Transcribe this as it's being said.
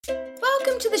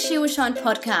Welcome to the She Will Shine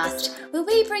podcast, where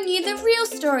we bring you the real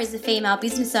stories of female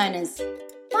business owners.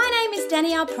 My name is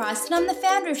Danielle Price and I'm the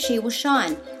founder of She Will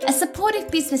Shine, a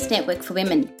supportive business network for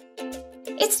women.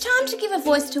 It's time to give a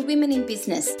voice to women in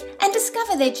business and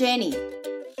discover their journey.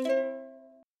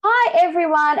 Hi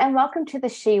everyone and welcome to the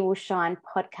She Will Shine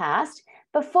podcast.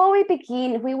 Before we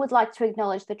begin, we would like to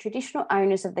acknowledge the traditional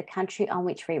owners of the country on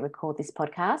which we record this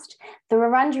podcast, the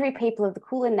Wurundjeri people of the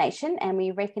Kulin Nation, and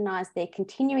we recognise their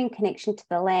continuing connection to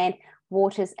the land,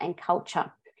 waters and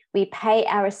culture. We pay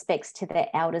our respects to their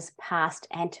elders past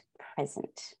and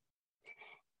present.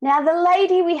 Now, the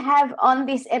lady we have on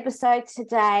this episode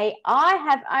today, I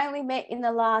have only met in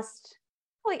the last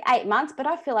probably 8 months, but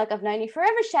I feel like I've known you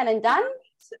forever, Shannon Dunn.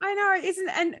 I know,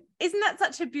 isn't that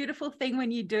such a beautiful thing when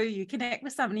you connect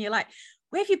with someone, you're like,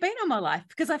 where have you been all my life?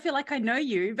 Because I feel like I know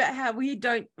you, but we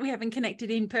haven't connected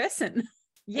in person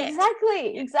yet.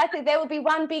 Exactly. There will be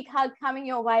one big hug coming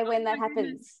your way when that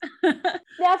happens.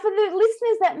 Now, for the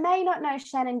listeners that may not know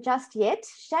Shannon just yet,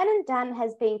 Shannon Dunn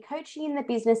has been coaching in the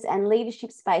business and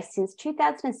leadership space since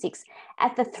 2006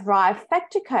 at the Thrive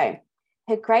Factor Co.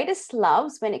 Her greatest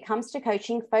loves when it comes to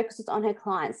coaching focuses on her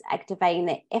clients activating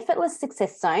their effortless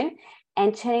success zone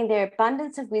and turning their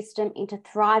abundance of wisdom into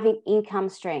thriving income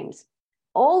streams,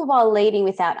 all while leading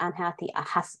without unhealthy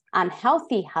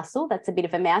hustle. That's a bit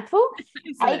of a mouthful,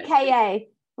 aka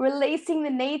releasing the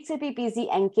need to be busy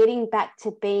and getting back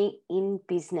to being in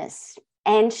business.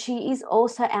 And she is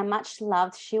also our much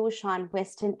loved She Will Shine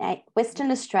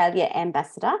Western Australia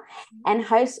ambassador and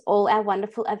hosts all our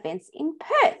wonderful events in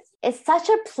Perth. It's such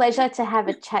a pleasure to have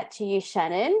a chat to you,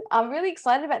 Shannon. I'm really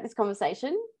excited about this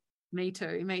conversation. Me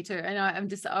too. And I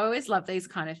always love these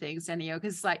kind of things, Danielle,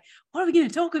 because it's like, what are we going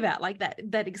to talk about? Like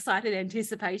that excited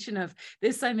anticipation of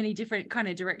there's so many different kind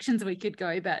of directions we could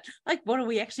go, but like, what are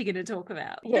we actually going to talk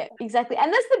about? Yeah, exactly.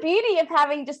 And that's the beauty of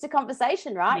having just a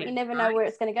conversation, right? Yeah, you never know where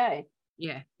it's going to go.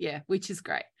 Yeah, which is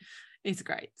great. It's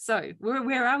great. So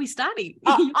where are we starting?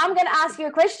 I'm going to ask you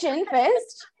a question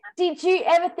first. Did you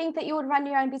ever think that you would run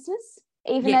your own business,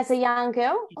 even as a young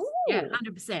girl? Yes. Yeah,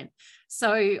 100%.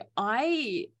 So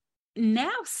I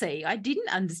now see, I didn't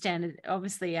understand it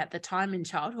obviously at the time in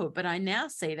childhood, but I now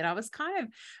see that I was kind of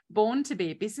born to be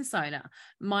a business owner.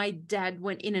 My dad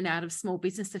went in and out of small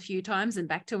business a few times and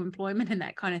back to employment and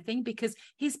that kind of thing because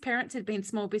his parents had been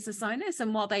small business owners.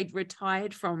 And while they'd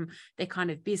retired from their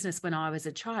kind of business when I was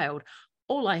a child,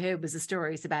 all I heard was the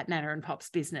stories about Nana and Pop's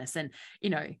business. And,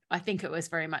 I think it was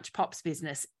very much Pop's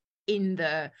business in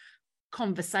the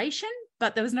conversation,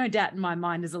 but there was no doubt in my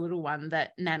mind as a little one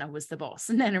that Nana was the boss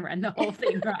and Nana ran the whole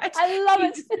thing, right? I love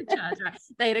it. Charge, right?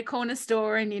 They had a corner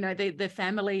store and, the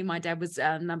family, my dad was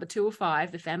number 2 or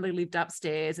 5, the family lived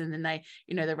upstairs and then they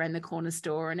ran the corner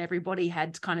store and everybody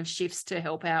had kind of shifts to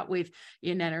help out with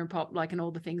Nana and Pop, and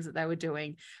all the things that they were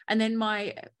doing. And then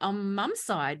my mum's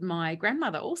side, my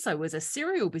grandmother also was a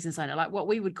serial business owner, like what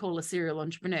we would call a serial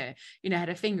entrepreneur, had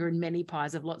a finger in many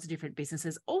pies of lots of different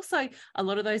businesses. Also, a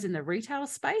lot of those in the retail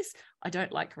space. I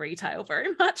don't like retail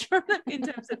very much in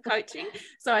terms of coaching.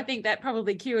 So I think that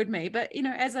probably cured me. But,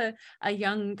 as a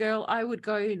young girl, I would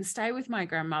go and stay with my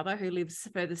grandmother who lives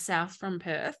further south from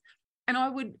Perth. And I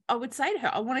would say to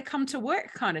her, I want to come to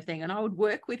work kind of thing. And I would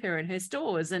work with her in her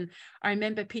stores. And I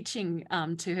remember pitching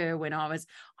to her when I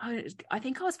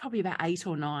think I was probably about 8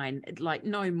 or 9, like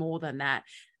no more than that.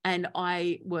 And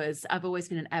I've always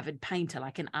been an avid painter,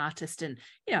 like an artist, and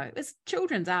it was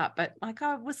children's art, but like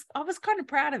I was kind of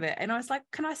proud of it. And I was like,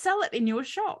 can I sell it in your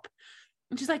shop?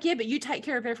 And she's like, yeah, but you take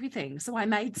care of everything. So I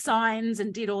made signs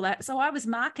and did all that. So I was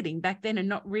marketing back then and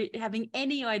not having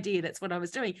any idea that's what I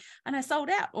was doing. And I sold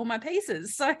out all my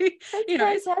pieces. So,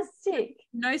 fantastic.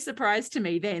 No surprise to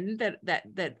me then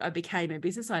that I became a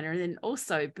business owner. And then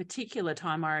also particular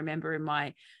time I remember in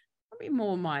my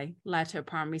latter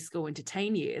primary school into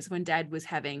teen years when Dad was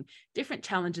having different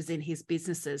challenges in his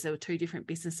businesses. There were 2 different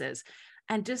businesses.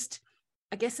 And just,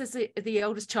 I guess as the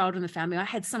eldest child in the family, I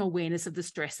had some awareness of the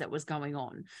stress that was going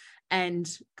on and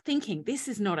thinking, this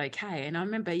is not okay. And I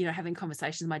remember, having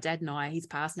conversations, my dad and I, he's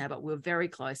passed now, but we were very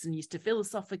close and used to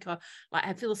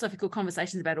have philosophical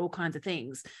conversations about all kinds of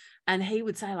things. And he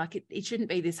would say, like, it shouldn't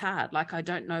be this hard. Like, I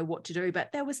don't know what to do.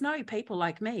 But there was no people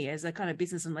like me as a kind of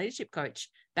business and leadership coach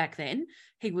back then.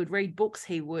 He would read books.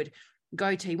 He went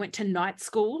to night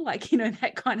school,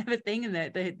 that kind of a thing in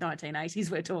the 1980s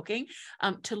we're talking,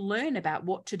 to learn about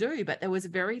what to do. But there was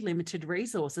very limited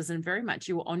resources and very much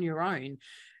you were on your own.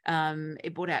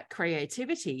 It brought out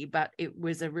creativity, but it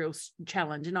was a real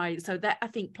challenge. And so that I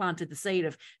think planted the seed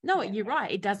of, no, you're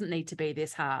right. It doesn't need to be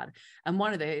this hard. And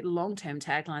one of the long-term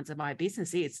taglines of my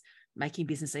business is making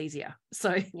business easier.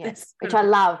 So yes, which I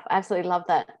love. I absolutely love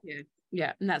that. Yeah.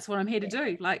 Yeah. And that's what I'm here to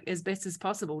do, like as best as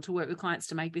possible, to work with clients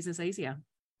to make business easier.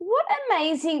 What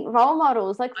amazing role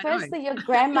models. Like, firstly, your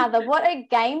grandmother, what a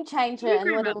game changer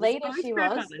and what a leader she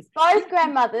was. Both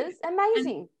grandmothers,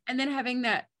 amazing. And then having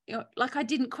that, like, I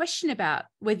didn't question about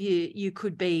whether you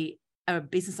could be a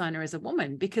business owner as a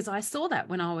woman, because I saw that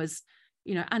when I was,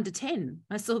 under 10.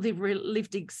 I saw the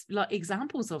lived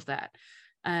examples of that.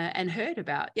 And heard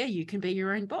about, you can be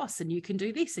your own boss and you can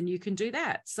do this and you can do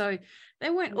that. So they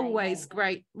weren't always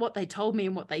great. What they told me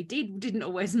and what they didn't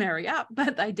always marry up,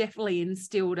 but they definitely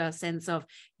instilled a sense of,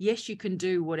 yes, you can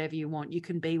do whatever you want. You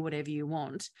can be whatever you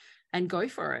want and go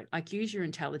for it. Like, use your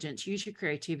intelligence, use your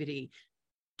creativity,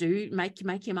 make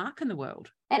your mark in the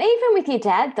world. And even with your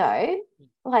dad, though,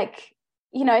 like,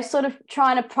 sort of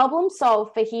trying to problem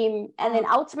solve for him, and then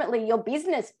ultimately your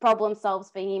business problem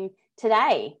solves for him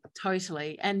today.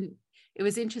 Totally. And it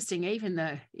was interesting, even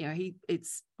though,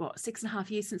 it's 6.5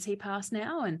 years since he passed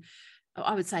now. And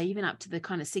I would say even up to the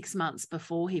kind of 6 months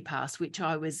before he passed, which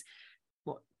I was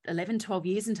 11, 12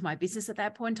 years into my business at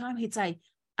that point in time, he'd say,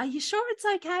 are you sure it's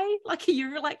okay? Like,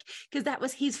 you're like, because that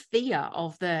was his fear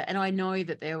of and I know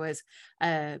that there was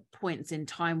points in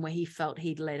time where he felt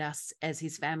he'd let us as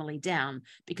his family down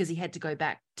because he had to go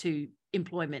back to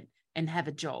employment and have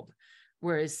a job.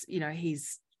 Whereas,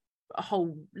 his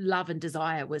whole love and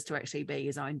desire was to actually be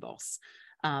his own boss.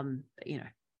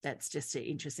 That's just an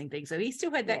interesting thing. So he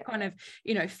still had that kind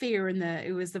of, fear, and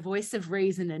it was the voice of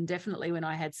reason. And definitely when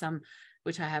I had some,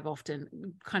 which I have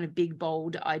often, kind of big,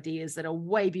 bold ideas that are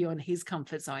way beyond his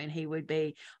comfort zone, he would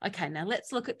be, okay, now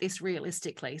let's look at this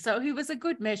realistically. So he was a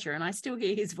good measure, and I still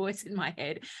hear his voice in my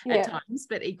head at times,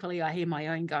 but equally I hear my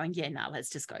own going,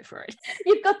 let's just go for it.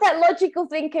 You've got that logical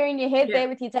thinker in your head there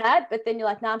with your dad, but then you're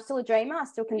like, no, I'm still a dreamer. I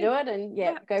still can do it, and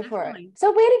go for it.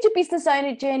 So where did your business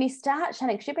owner journey start,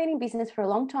 Shannon? Because you've been in business for a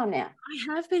long time now.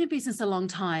 I have been in business a long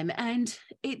time, and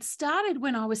it started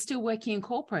when I was still working in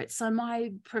corporate. So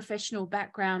my professional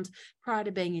background prior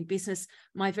to being in business,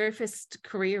 my very first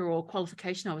career or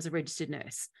qualification, I was a registered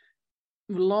nurse.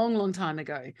 Long time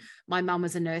ago. My mum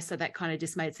was a nurse, so that kind of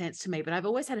just made sense to me. But I've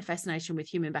always had a fascination with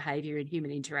human behavior and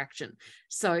human interaction.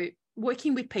 So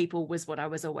working with people was what I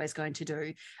was always going to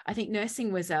do. I think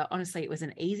nursing was honestly, it was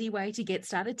an easy way to get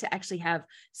started, to actually have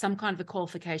some kind of a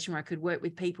qualification where I could work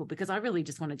with people, because I really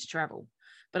just wanted to travel.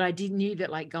 But I knew that,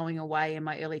 like, going away in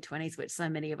my early 20s, which so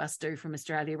many of us do from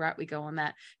Australia, right? We go on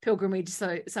that pilgrimage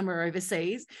somewhere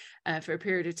overseas for a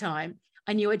period of time.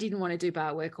 I knew I didn't want to do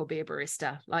bar work or be a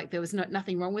barista. Like, there was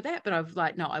nothing wrong with that, but I was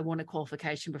like, no, I want a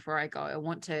qualification before I go. I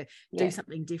want to do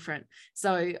something different.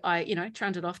 So I,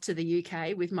 trundled off to the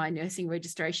UK with my nursing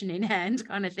registration in hand,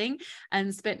 kind of thing,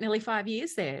 and spent nearly 5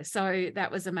 years there. So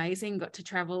that was amazing. Got to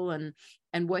travel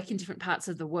and work in different parts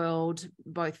of the world,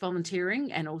 both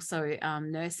volunteering and also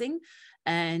nursing,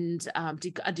 and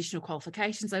did additional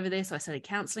qualifications over there. So I studied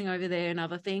counselling over there and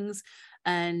other things,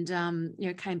 and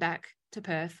came back to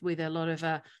Perth with a lot of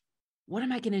what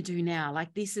am I going to do now?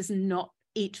 Like, this is not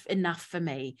enough for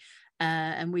me.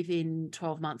 And within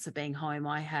 12 months of being home,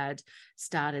 I had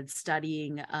started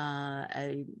studying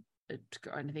I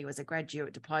think it was a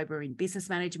graduate diploma in business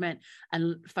management,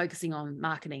 and focusing on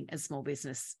marketing and small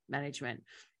business management.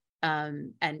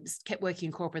 And kept working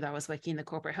in corporate. I was working in the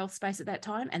corporate health space at that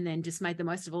time, and then just made the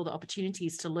most of all the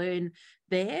opportunities to learn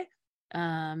there.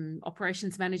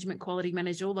 Operations management, quality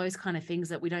management, all those kind of things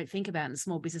that we don't think about in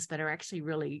small business, but are actually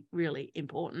really, really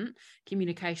important.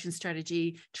 Communication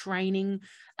strategy, training,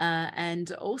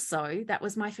 and also that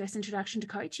was my first introduction to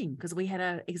coaching, because we had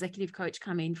an executive coach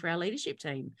come in for our leadership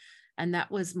team, and that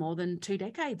was more than 2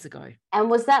 decades ago. And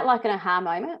was that like an aha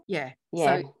moment? Yeah.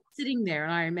 So sitting there,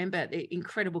 and I remember the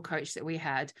incredible coach that we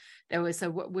had. There was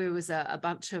a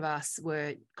bunch of us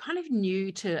were kind of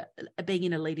new to being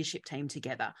in a leadership team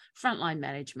together, frontline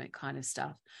management kind of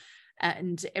stuff.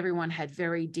 And everyone had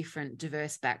very different,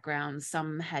 diverse backgrounds.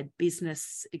 Some had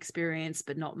business experience,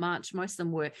 but not much. Most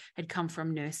of them had come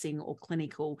from nursing or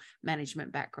clinical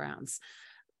management backgrounds.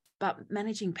 But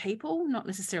managing people, not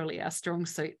necessarily our strong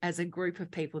suit, as a group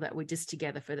of people that were just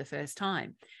together for the first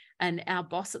time. And our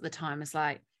boss at the time was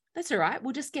like, that's all right,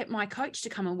 we'll just get my coach to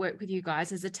come and work with you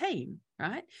guys as a team,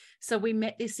 right? So we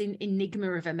met this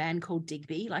enigma of a man called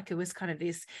Digby. Like, it was kind of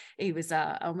this, he was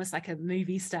almost like a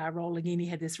movie star rolling in. He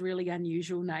had this really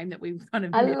unusual name that we kind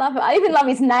of love it. I even love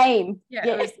his name.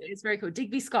 It's very cool.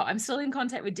 Digby Scott. I'm still in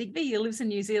contact with Digby. He lives in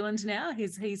New Zealand now.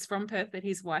 He's from Perth, but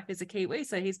his wife is a Kiwi,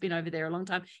 so he's been over there a long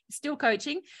time. He's still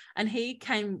coaching, and he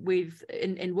came with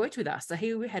and worked with us. So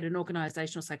he had an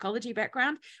organizational psychology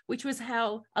background, which was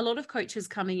how a lot of coaches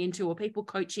coming into, or people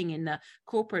coaching in the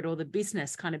corporate or the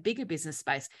business, kind of bigger business business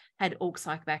space had org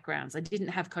psych backgrounds. I didn't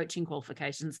have coaching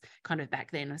qualifications kind of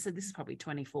back then. I said, this is probably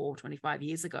 24, 25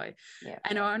 years ago. Yeah.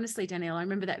 And honestly, Danielle, I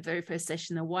remember that very first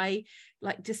session, the way,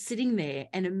 like just sitting there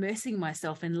and immersing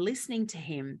myself and listening to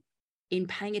him, in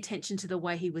paying attention to the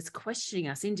way he was questioning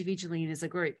us individually and as a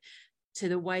group, to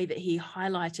the way that he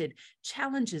highlighted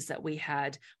challenges that we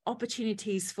had,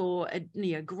 opportunities for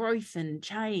growth and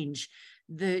change,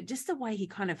 just the way he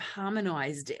kind of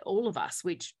harmonized all of us,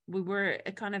 which we were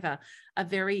a kind of a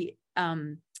very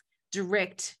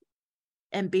direct,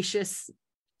 ambitious,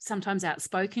 sometimes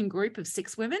outspoken group of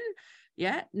 6 women.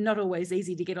 Yeah, not always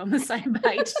easy to get on the same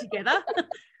page together.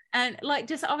 And like,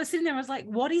 just, I was sitting there, I was like,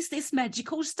 what is this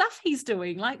magical stuff he's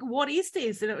doing? Like, what is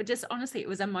this? And it was just, honestly, it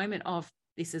was a moment of,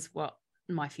 this is what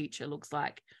my future looks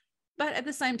like. But at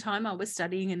the same time, I was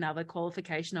studying another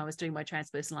qualification. I was doing my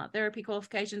transpersonal art therapy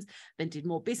qualifications, then did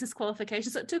more business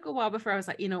qualifications. So it took a while before I was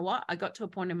like, you know what? I got to a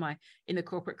point in the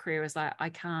corporate career, I was like, I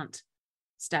can't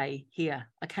stay here.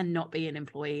 I cannot be an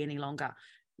employee any longer.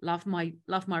 Love my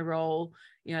role,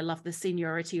 love the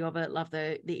seniority of it, love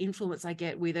the influence I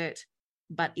get with it.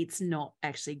 But it's not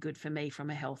actually good for me from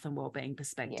a health and wellbeing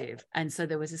perspective. Yeah. And so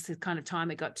there was this kind of time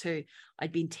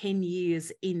I'd been 10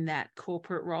 years in that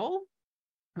corporate role,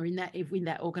 or in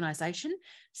that organization.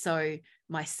 So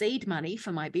my seed money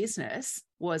for my business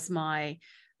was my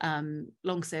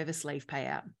long service leave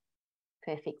payout.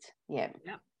 Perfect. Yeah.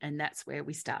 And that's where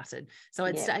we started. So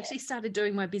I'd actually started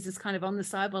doing my business kind of on the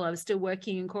side while I was still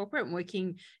working in corporate and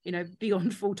working,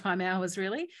 beyond full-time hours,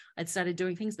 really. I'd started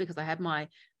doing things because I had my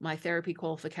therapy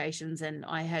qualifications, and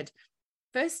I had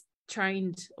first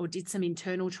trained or did some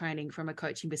internal training from a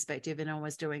coaching perspective, and I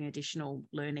was doing additional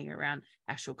learning around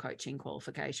actual coaching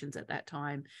qualifications at that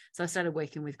time. So I started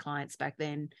working with clients back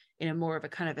then in a more of a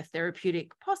kind of a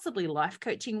therapeutic, possibly life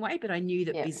coaching way, but I knew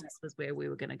that business was where we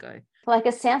were going to go. Like,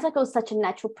 it sounds like it was such a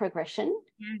natural progression.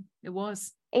 Yeah, it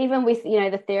was. Even with,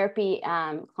 the therapy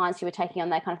clients you were taking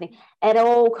on, that kind of thing, it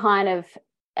all kind of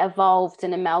evolved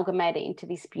and amalgamated into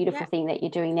this beautiful thing that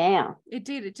you're doing now. It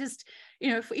did. It just,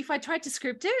 if I tried to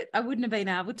script it, I wouldn't have been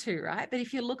able to, right? But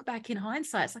if you look back in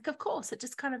hindsight, it's like, of course, it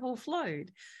just kind of all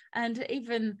flowed. And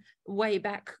even way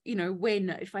back,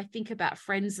 if I think about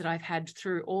friends that I've had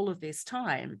through all of this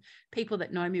time, people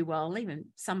that know me well, even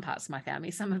some parts of my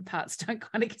family, some of the parts don't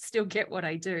kind of still get what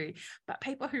I do, but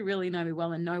people who really know me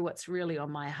well and know what's really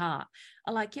on my heart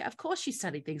are like, yeah, of course you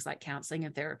studied things like counseling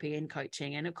and therapy and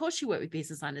coaching. And of course you work with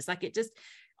business owners. Like, it just,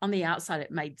 on the outside,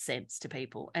 it made sense to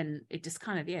people. And it just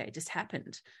kind of, it just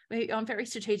happened. I'm very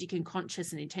strategic and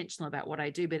conscious and intentional about what I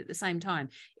do, but at the same time,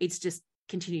 it's just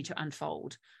continued to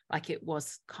unfold. Like, it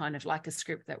was kind of like a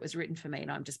script that was written for me,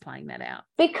 and I'm just playing that out.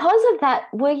 Because of that,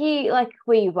 were you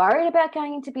worried about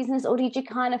going into business, or did you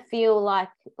kind of feel like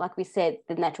we said,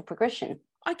 the natural progression?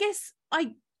 I guess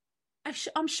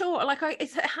I'm sure,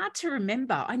 it's hard to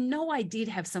remember. I know I did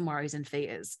have some worries and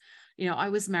fears. I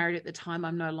was married at the time.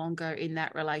 I'm no longer in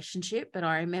that relationship, but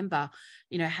I remember,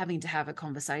 having to have a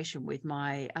conversation with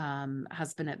my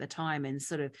husband at the time, and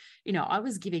sort of, I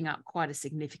was giving up quite a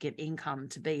significant income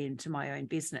to be into my own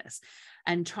business,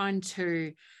 and trying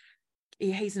to,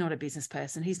 he's not a business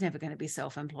person. He's never going to be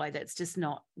self-employed. That's just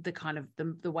not the kind of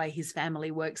the way his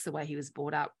family works, the way he was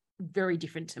brought up, very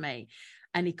different to me.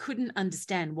 And he couldn't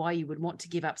understand why you would want to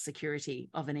give up security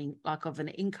of an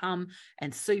income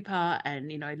and super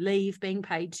and, leave being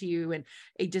paid to you. And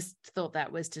he just thought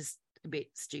that was just a bit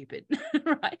stupid,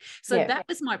 right? So that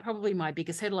was probably my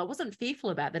biggest hurdle. I wasn't fearful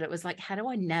about that. It was like, how do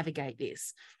I navigate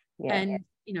this? And,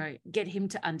 get him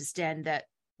to understand that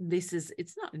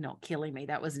it's not killing me.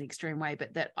 That was an extreme way,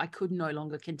 but that I could no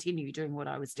longer continue doing what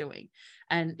I was doing.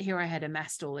 And here I had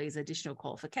amassed all these additional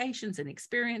qualifications and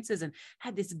experiences, and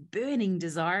had this burning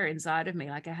desire inside of me.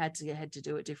 Like, I had to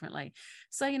do it differently.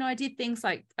 So, I did things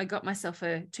like, I got myself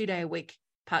a 2-day-a-week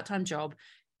part-time job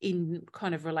in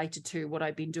kind of related to what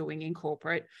I'd been doing in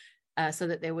corporate, so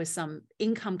that there was some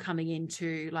income coming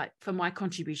into, like, for my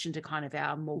contribution to kind of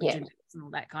our mortgage and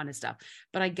all that kind of stuff.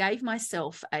 But I gave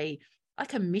myself a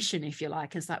mission, if you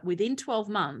like. It's like, within 12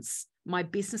 months, my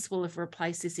business will have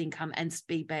replaced this income and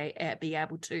be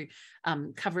able to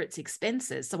cover its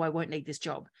expenses, so I won't need this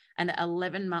job. And at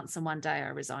 11 months and 1 day, I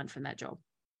resigned from that job.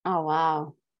 Oh,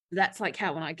 wow. That's like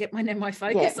how, when I get my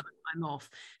focus, I'm off.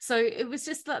 So it was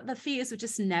just the fears of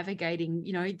just navigating,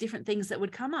 different things that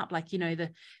would come up. Like,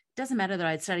 it doesn't matter that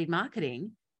I'd studied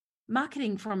marketing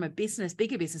from a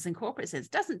bigger business and corporate sense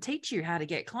doesn't teach you how to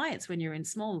get clients when you're in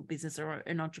small business or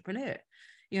an entrepreneur,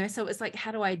 so it's like,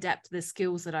 how do I adapt the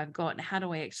skills that I've got, and how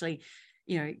do I actually,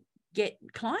 get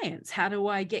clients? How do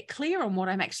I get clear on what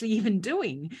I'm actually even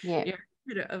doing?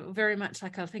 Very much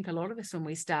like, I think a lot of us, when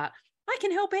we start, I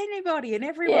can help anybody and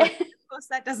everyone. Yeah. Of course,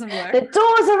 that doesn't work. The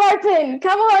doors are open.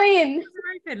 Come on in. The doors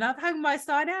are open. I've hung my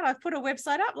sign out. I've put a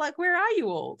website up. Like, where are you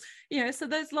all? So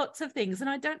there's lots of things. And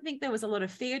I don't think there was a lot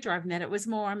of fear driving that. It was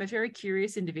more, I'm a very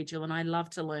curious individual and I love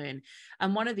to learn.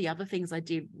 And one of the other things I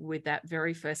did with that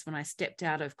very first, when I stepped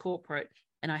out of corporate,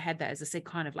 and I had that, as I said,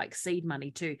 kind of like seed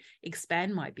money to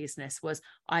expand my business, was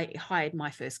I hired my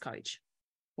first coach.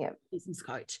 Yep. Business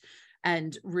coach.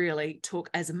 And really took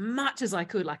as much as I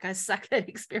could, like I sucked that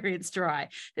experience dry,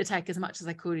 to take as much as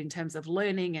I could in terms of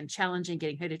learning and challenging,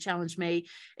 getting her to challenge me.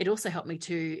 It also helped me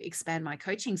to expand my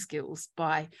coaching skills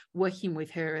by working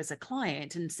with her as a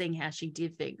client and seeing how she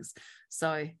did things.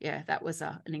 So yeah, that was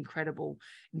an incredible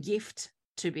gift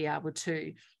to be able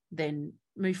to then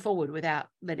move forward without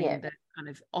letting the kind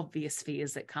of obvious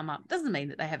fears that come up. Doesn't mean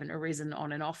that they haven't arisen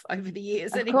on and off over the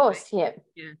years. Of course, yeah.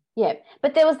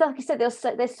 But there was, like you said,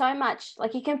 there's so much,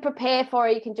 like you can prepare for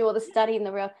it, you can do all the study in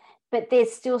the real, but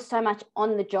there's still so much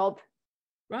on the job,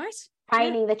 right?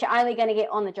 Training that you're only going to get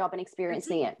on the job and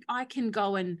experiencing it. I can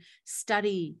go and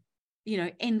study,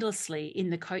 endlessly in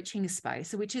the coaching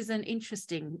space, which is an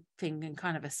interesting thing and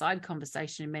kind of a side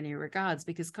conversation in many regards,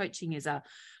 because coaching is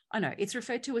I know it's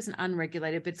referred to as an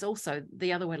unregulated, but it's also,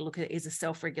 the other way to look at it is a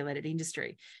self-regulated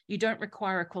industry. You don't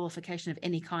require a qualification of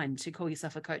any kind to call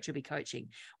yourself a coach or be coaching,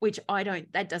 which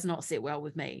that does not sit well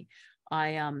with me.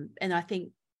 And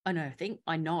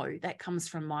I know that comes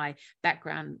from my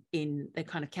background in the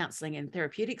kind of counseling and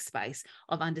therapeutic space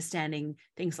of understanding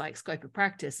things like scope of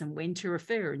practice and when to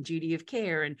refer and duty of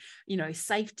care and,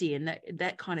 safety and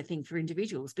that kind of thing for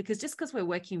individuals. Because just because we're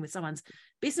working with someone's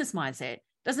business mindset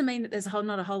doesn't mean that there's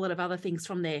not a whole lot of other things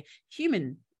from their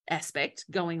human aspect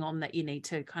going on that you need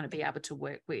to kind of be able to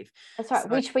work with. That's right,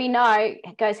 which we know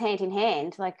goes hand in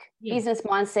hand, like business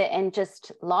mindset and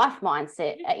just life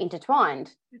mindset are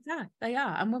intertwined. They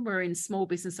are. And when we're in small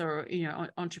business or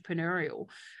entrepreneurial,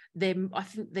 then I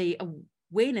think the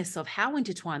awareness of how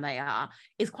intertwined they are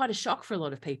is quite a shock for a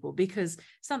lot of people, because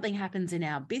something happens in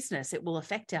our business, it will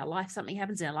affect our life. Something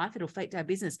happens in our life, it'll affect our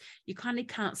business. You kind of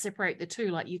can't separate the two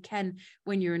like you can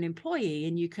when you're an employee,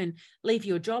 and you can leave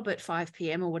your job at 5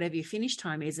 p.m. or whatever your finish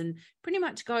time is and pretty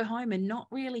much go home and not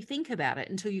really think about it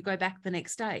until you go back the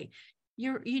next day.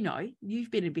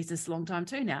 You've been in business a long time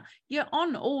too now. You're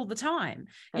on all the time.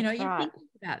 That's you're right. thinking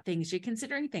about things, you're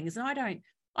considering things. And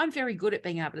I'm very good at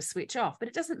being able to switch off, but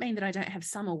it doesn't mean that I don't have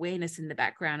some awareness in the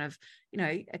background of,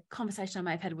 a conversation I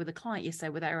may have had with a client yesterday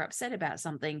where they were upset about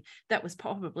something that was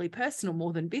probably personal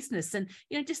more than business. And,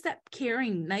 just that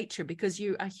caring nature, because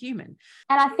you are human.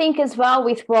 And I think as well,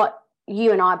 with what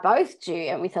you and I both do,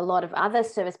 and with a lot of other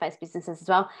service-based businesses as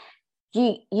well,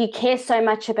 you care so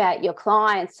much about your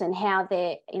clients and how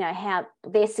how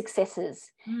their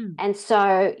successes. And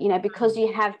so, because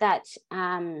you have that,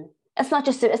 it's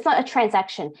not a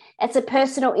transaction. It's a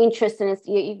personal interest, and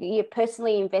you're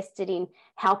personally invested in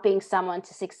helping someone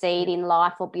to succeed in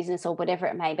life or business or whatever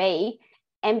it may be.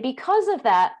 And because of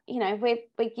that, we're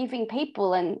giving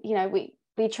people, and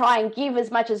we try and give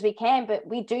as much as we can, but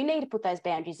we do need to put those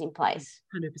boundaries in place.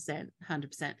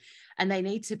 100%. And they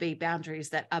need to be boundaries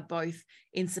that are both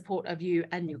in support of you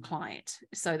and your client.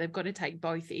 So they've got to take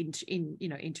both in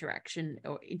interaction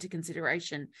or into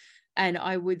consideration. And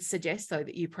I would suggest, though,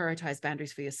 that you prioritize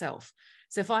boundaries for yourself.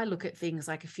 So if I look at things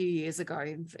like a few years ago,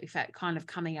 in fact, kind of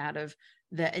coming out of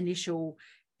the initial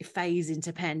phase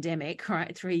into pandemic,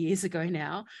 right, 3 years ago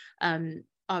now,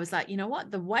 I was like, you know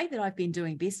what, the way that I've been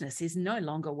doing business is no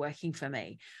longer working for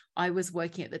me. I was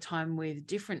working at the time with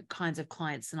different kinds of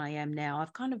clients than I am now.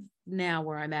 I've kind of now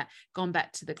where I'm at gone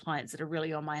back to the clients that are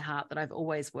really on my heart that I've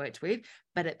always worked with.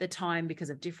 But at the time, because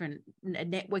of different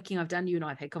networking I've done, you and I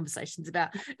have had conversations about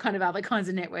kind of other kinds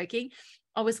of networking,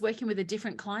 I was working with a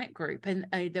different client group, and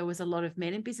there was a lot of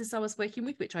men in business I was working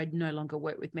with, which I no longer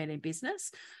work with men in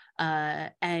business.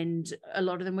 And a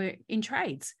lot of them were in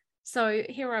trades. So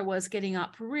here I was getting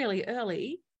up really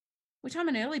early, which I'm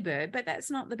an early bird, but that's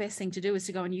not the best thing to do, is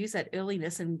to go and use that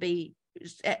earliness and be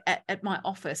at my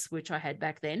office, which I had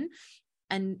back then,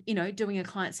 and, doing a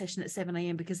client session at 7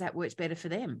 a.m. because that works better for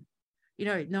them.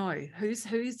 No, whose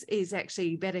is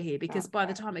actually better here? Because by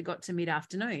the time it got to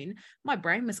mid-afternoon, my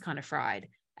brain was kind of fried.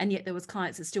 And yet there was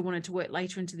clients that still wanted to work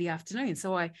later into the afternoon.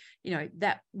 So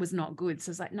that was not good. So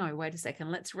I was like, no, wait a second,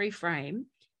 let's reframe.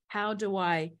 How do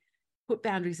I put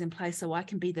boundaries in place so I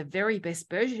can be the very best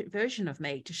version of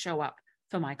me to show up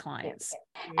for my clients?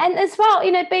 And as well,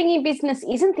 being in business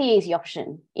isn't the easy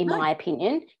option, in my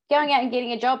opinion. Going out and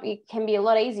getting a job, it can be a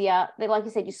lot easier. Like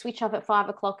you said, you switch off at 5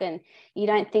 o'clock and you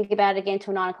don't think about it again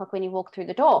till 9 o'clock when you walk through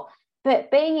the door.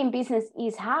 But being in business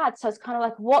is hard. So it's kind of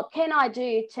like, what can I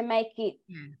do to make it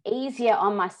easier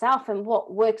on myself and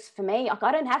what works for me? Like,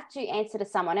 I don't have to answer to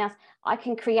someone else. I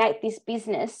can create this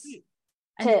business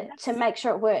to make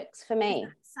sure it works for me.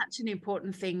 Such an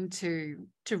important thing to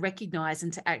recognize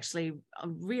and to actually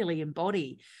really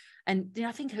embody. And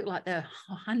I think like the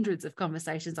hundreds of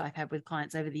conversations I've had with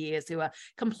clients over the years who are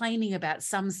complaining about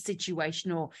some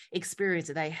situational experience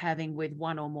that they're having with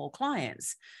one or more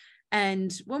clients.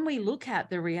 And when we look at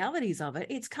the realities of it,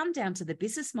 it's come down to the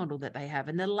business model that they have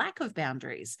and the lack of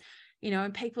boundaries.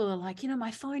 And people are like,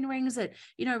 my phone rings at,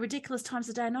 ridiculous times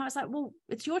of day and night. It's like, well,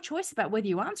 it's your choice about whether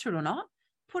you answer it or not.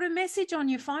 Put a message on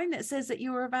your phone that says that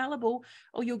you are available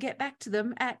or you'll get back to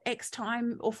them at X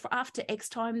time or after X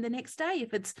time the next day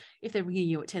if they're ringing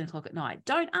you at 10 o'clock at night.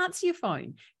 Don't answer your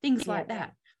phone, things like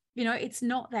that. It's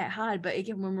not that hard. But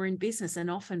again, when we're in business, and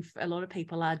often a lot of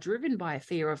people are driven by a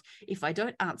fear of, if I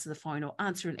don't answer the phone or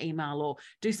answer an email or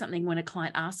do something when a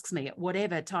client asks me at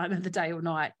whatever time of the day or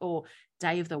night or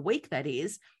day of the week that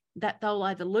is, that they'll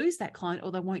either lose that client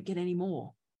or they won't get any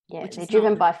more. Yeah, they're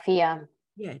driven by fear.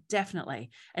 Yeah, definitely.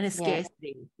 And a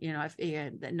scarcity, no,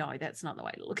 that's not the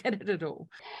way to look at it at all.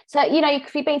 So,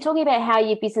 you've been talking about how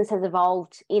your business has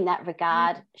evolved in that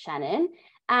regard, Shannon.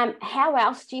 How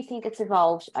else do you think it's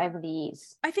evolved over the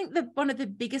years? I think one of the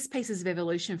biggest pieces of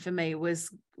evolution for me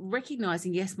was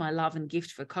recognizing, yes, my love and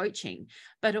gift for coaching,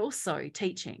 but also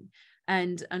teaching.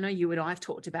 And I know you and I have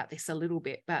talked about this a little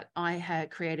bit, but I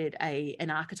had created an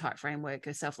archetype framework,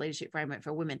 a self-leadership framework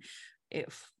for women.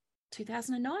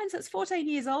 2009, so it's 14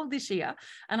 years old this year.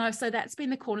 And so that's been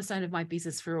the cornerstone of my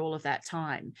business for all of that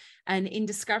time. And in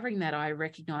discovering that, I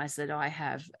recognize that I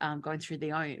have gone through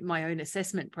my own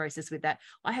assessment process with that.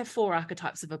 I have 4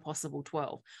 archetypes of a possible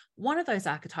 12. One of those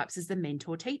archetypes is the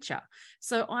mentor teacher.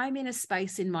 So I'm in a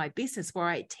space in my business where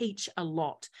I teach a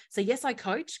lot. So yes, I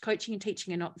coach. Coaching and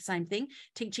teaching are not the same thing.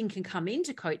 Teaching can come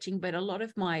into coaching, but a lot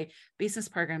of my business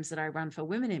programs that I run for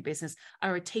women in business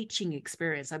are a teaching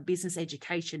experience, a business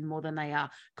education more than they are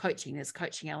coaching. There's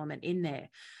coaching element in there.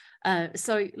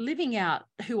 So living out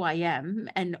who I am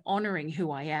and honoring who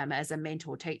I am as a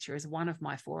mentor teacher is one of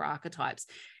my 4 archetypes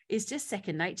is just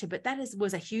second nature. But that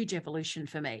was a huge evolution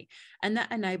for me. And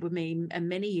that enabled me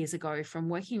many years ago from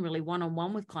working really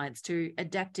one-on-one with clients to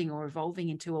adapting or evolving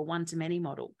into a one-to-many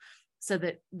model. So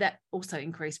that also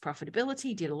increased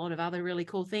profitability, did a lot of other really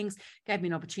cool things, gave me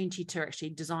an opportunity to actually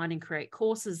design and create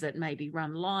courses that maybe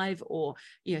run live or,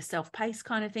 self-paced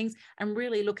kind of things, and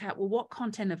really look at, well, what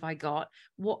content have I got?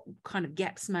 What kind of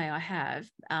gaps may I have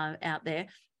out there?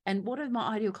 And what are my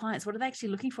ideal clients? What are they actually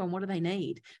looking for and what do they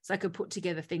need? So I could put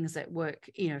together things that work,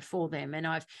 for them. And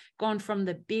I've gone from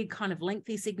the big kind of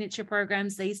lengthy signature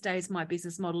programs. These days, my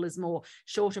business model is more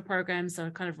shorter programs. So I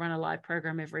kind of run a live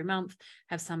program every month,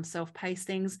 have some self-paced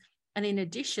things. And in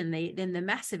addition, then the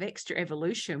massive extra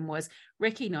evolution was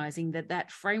recognizing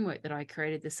that framework that I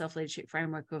created, the self-leadership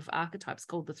framework of archetypes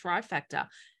called the Thrive Factor,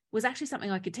 was actually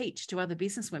something I could teach to other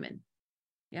business women.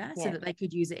 So that they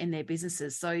could use it in their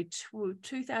businesses. So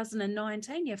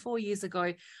 2019, 4 years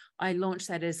ago, I launched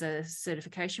that as a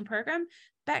certification program.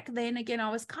 Back then, again, I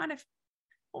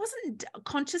wasn't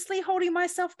consciously holding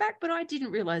myself back, but I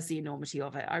didn't realize the enormity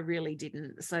of it. I really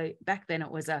didn't. So back then it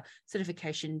was a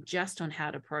certification just on how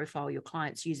to profile your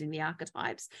clients using the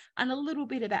archetypes and a little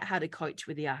bit about how to coach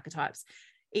with the archetypes.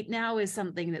 It now is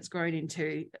something that's grown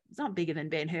into, it's not bigger than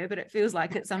Ben-Hur, but it feels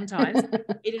like it sometimes.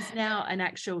 It is now an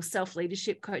actual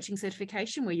self-leadership coaching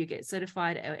certification where you get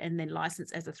certified and then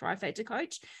licensed as a Thrive Factor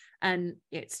coach. And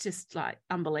it's just like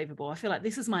unbelievable. I feel like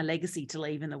this is my legacy to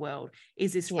leave in the world,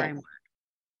 is this framework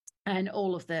and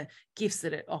all of the gifts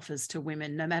that it offers to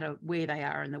women, no matter where they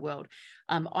are in the world.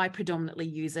 I predominantly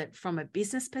use it from a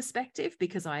business perspective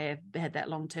because I have had that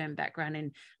long-term background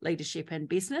in leadership and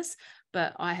business,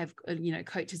 but I have,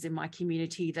 coaches in my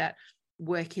community that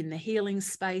work in the healing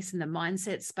space and the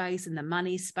mindset space and the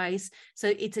money space.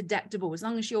 So it's adaptable. As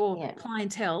long as your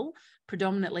clientele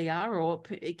predominantly are or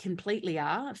completely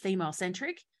are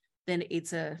female-centric, then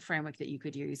it's a framework that you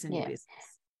could use in your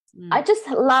business. I just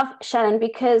love, Shannon,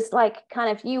 because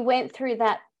you went through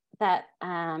that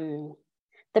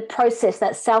the process,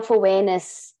 that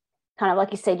self-awareness, kind of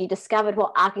like you said, you discovered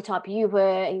what archetype you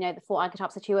were, the 4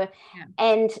 archetypes that you were.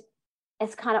 And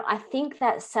it's I think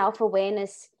that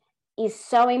self-awareness is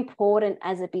so important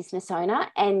as a business owner,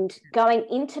 and going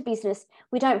into business,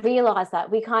 we don't realize that.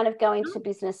 We kind of go into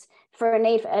business for a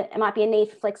need, it might be a need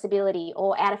for flexibility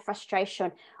or out of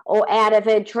frustration or out of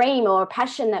a dream or a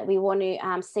passion that we want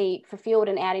to see fulfilled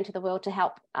and out into the world to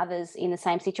help others in the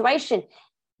same situation.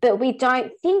 But we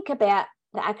don't think about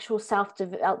the actual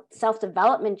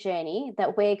self-development journey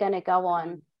that we're going to go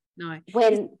on No.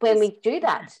 when we do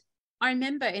that. I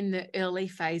remember in the early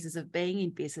phases of being in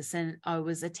business, and I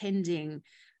was attending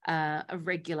a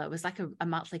regular, it was like a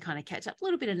monthly kind of catch up, a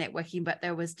little bit of networking, but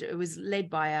it was led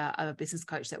by a business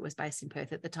coach that was based in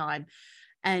Perth at the time.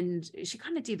 And she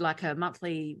kind of did like a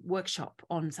monthly workshop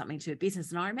on something to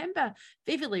business. And I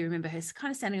vividly remember her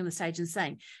kind of standing on the stage and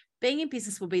saying, being in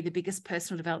business will be the biggest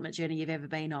personal development journey you've ever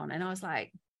been on. And I was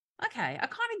like, okay, I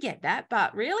kind of get that,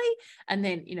 but really? And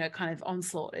then, kind of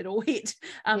onslaught, it all hit.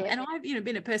 And I've,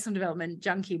 been a personal development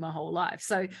junkie my whole life.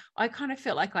 So I kind of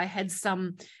felt like I had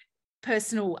some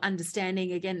personal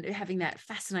understanding, again, having that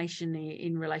fascination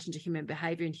in relation to human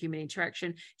behavior and human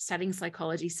interaction, studying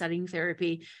psychology, studying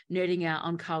therapy, nerding out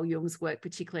on Carl Jung's work,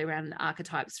 particularly around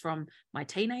archetypes from my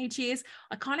teenage years.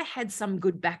 I kind of had some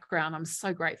good background. I'm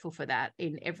so grateful for that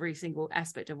in every single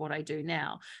aspect of what I do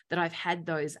now, that I've had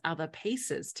those other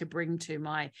pieces to bring to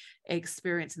my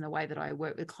experience in the way that I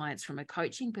work with clients from a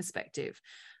coaching perspective.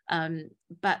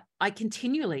 But I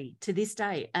continually, to this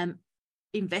day, am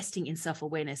investing in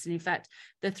self-awareness. And in fact,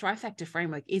 the Thrive Factor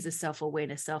framework is a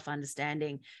self-awareness,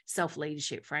 self-understanding,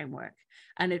 self-leadership framework.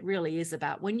 And it really is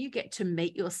about when you get to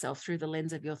meet yourself through the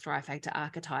lens of your Thrive Factor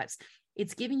archetypes,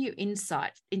 it's giving you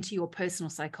insight into your personal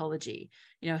psychology.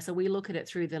 So we look at it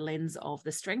through the lens of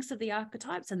the strengths of the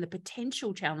archetypes and the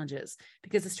potential challenges,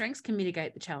 because the strengths can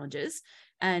mitigate the challenges,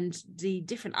 and the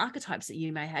different archetypes that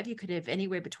you may have, you could have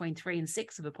anywhere between 3 and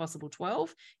 6 of a possible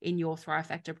 12 in your Thrive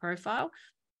Factor profile.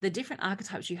 The different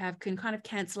archetypes you have can kind of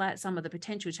cancel out some of the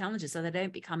potential challenges so they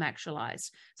don't become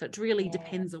actualized. So it really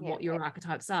depends on what your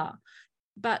archetypes are.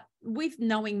 But with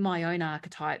knowing my own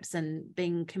archetypes and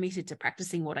being committed to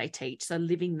practicing what I teach, so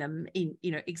living them in,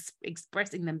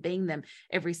 expressing them, being them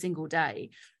every single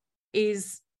day,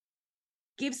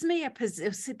 puts me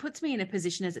in a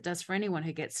position, as it does for anyone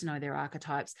who gets to know their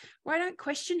archetypes, where I don't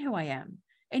question who I am.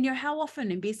 And how often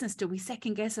in business do we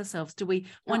second guess ourselves? Do we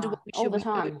wonder what we should all the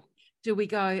time? Do we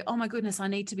go, oh my goodness, I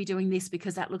need to be doing this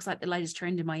because that looks like the latest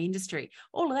trend in my industry?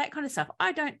 All of that kind of stuff.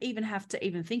 I don't even have to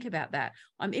even think about that.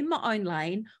 I'm in my own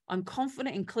lane. I'm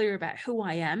confident and clear about who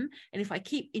I am. And if I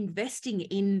keep investing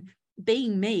in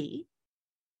being me,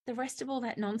 the rest of all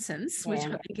that nonsense, which I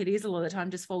think it is a lot of the time,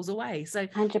 just falls away. So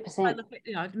 100%. I look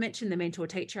at, I've mentioned the mentor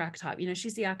teacher archetype.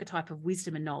 She's the archetype of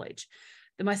wisdom and knowledge.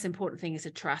 The most important thing is to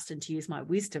trust and to use my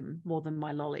wisdom more than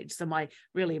my knowledge. So my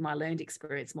learned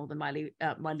experience more than my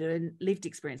lived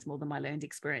experience more than my learned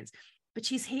experience. But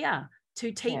she's here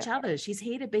to teach others. She's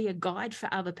here to be a guide for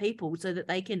other people so that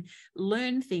they can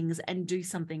learn things and do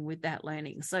something with that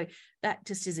learning. So that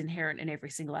just is inherent in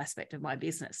every single aspect of my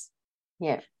business.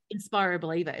 Yeah. Inspire a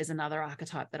believer is another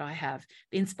archetype that I have.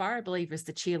 The inspire a believer is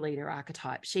the cheerleader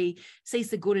archetype. She sees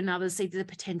the good in others, sees the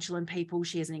potential in people.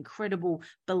 She has an incredible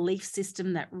belief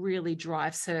system that really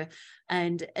drives her,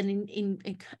 and an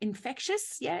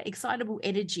infectious, excitable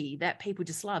energy that people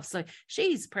just love. So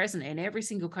she's present in every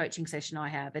single coaching session I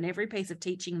have, and every piece of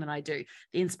teaching that I do.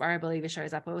 The inspire a believer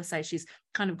shows up. I always say she's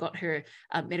kind of got her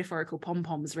metaphorical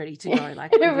pom-poms ready to go.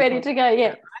 Like ready to go,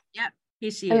 yeah. Yep. Here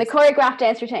she and is. The choreographed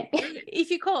dance routine. If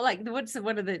you call it like, what's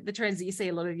one of the trends that you see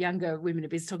a lot of younger women are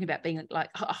talking about, being like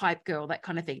a hype girl, that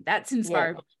kind of thing. That's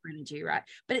inspirable energy, right?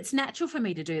 But it's natural for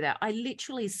me to do that. I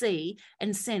literally see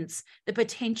and sense the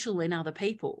potential in other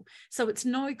people. So it's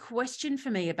no question for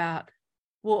me about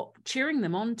cheering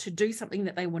them on to do something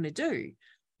that they want to do.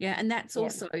 Yeah. And that's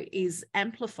also is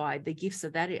amplified, the gifts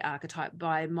of that archetype,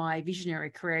 by my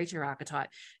visionary creator archetype.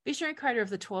 Visionary creator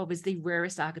of the 12 is the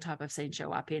rarest archetype I've seen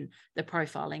show up in the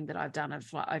profiling that I've done of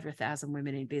over 1,000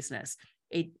 women in business.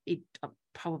 It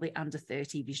probably under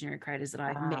 30 visionary creators that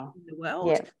I've met in the world.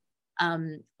 Yeah.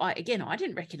 I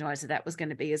didn't recognize that was going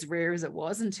to be as rare as it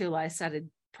was until I started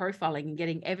profiling and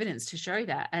getting evidence to show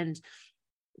that. And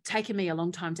taken me a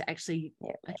long time to actually,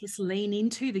 I guess, lean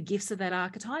into the gifts of that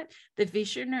archetype. The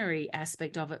visionary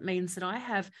aspect of it means that I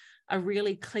have a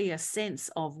really clear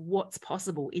sense of what's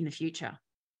possible in the future.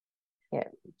 Yeah.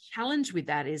 The challenge with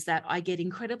that is that I get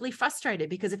incredibly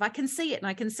frustrated, because if I can see it and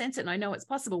I can sense it and I know it's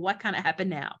possible, why can't it happen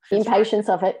now? Impatience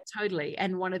of it. Totally.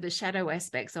 And one of the shadow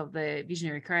aspects of the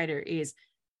visionary creator is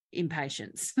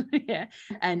impatience.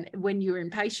 And when you're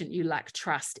impatient, you lack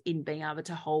trust in being able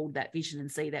to hold that vision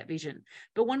and see that vision.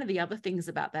 But one of the other things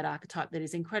about that archetype that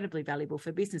is incredibly valuable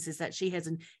for business is that she has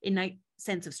an innate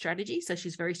sense of strategy. So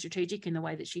she's very strategic in the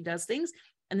way that she does things.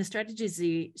 And the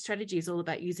strategy is all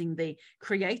about using the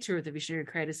creator of the visionary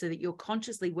creator so that you're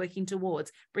consciously working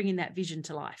towards bringing that vision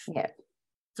to life. Yeah.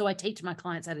 So I teach my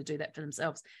clients how to do that for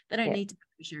themselves. They don't need to be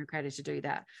a visionary creator to do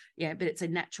that. Yeah, but it's a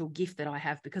natural gift that I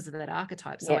have because of that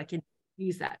archetype. So I can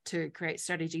use that to create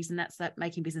strategies, and that's that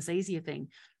making business easier thing.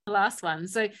 The last one.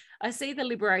 So I see the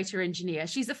liberator engineer.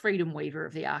 She's a freedom weaver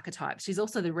of the archetypes. She's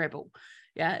also the rebel.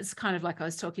 Yeah, it's kind of like I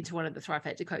was talking to one of the Thrive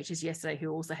Factor coaches yesterday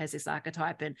who also has this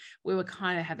archetype, and we were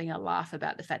kind of having a laugh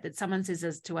about the fact that someone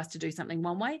says to us to do something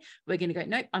one way, we're going to go,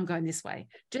 nope, I'm going this way,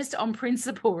 just on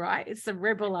principle, right? It's the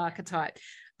rebel archetype.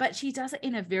 But she does it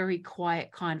in a very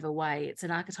quiet kind of a way. It's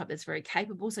an archetype that's very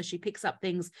capable. So she picks up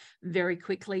things very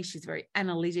quickly. She's very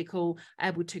analytical,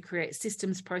 able to create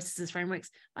systems, processes, frameworks.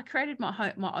 I created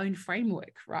my own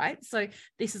framework, right? So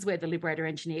this is where the liberator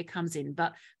engineer comes in.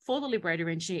 But for the liberator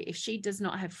engineer, if she does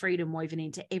not have freedom woven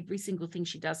into every single thing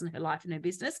she does in her life and her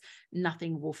business,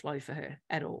 nothing will flow for her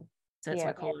at all. So that's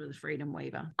why I call her the freedom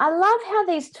weaver. I love how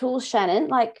these tools, Shannon,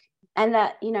 and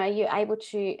that, you're able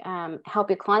to help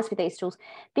your clients with these tools,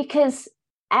 because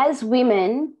as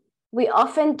women, we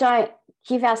often don't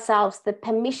give ourselves the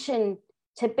permission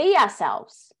to be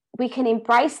ourselves. We can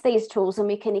embrace these tools and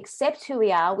we can accept who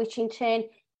we are, which in turn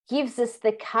gives us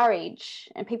the courage,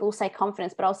 and people will say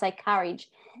confidence, but I'll say courage,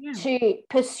 to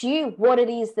pursue what it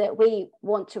is that we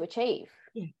want to achieve.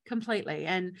 Yeah, completely.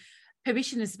 And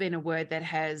permission has been a word that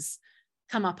has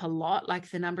come up a lot, like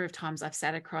the number of times I've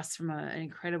sat across from an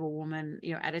incredible woman,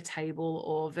 at a table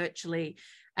or virtually,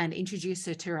 and introduce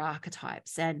her to her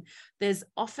archetypes. And there's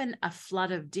often a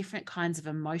flood of different kinds of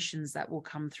emotions that will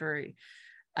come through.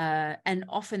 And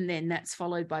often then that's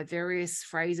followed by various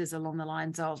phrases along the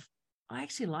lines of, I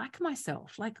actually like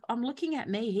myself. Like, I'm looking at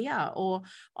me here, or,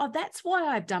 oh, that's why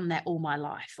I've done that all my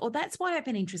life, or that's why I've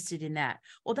been interested in that,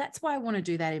 or that's why I want to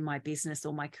do that in my business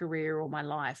or my career or my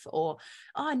life, or,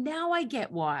 oh, now I get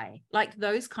why, like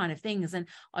those kind of things. And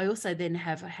I also then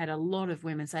have had a lot of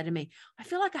women say to me, I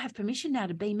feel like I have permission now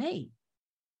to be me.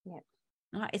 Yeah.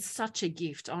 It's such a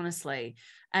gift, honestly.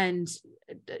 And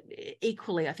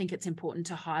equally, I think it's important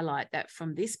to highlight that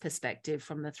from this perspective,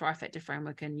 from the Thrive Factor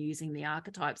framework and using the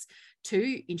archetypes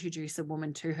to introduce a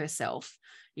woman to herself,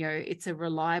 it's a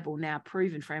reliable, now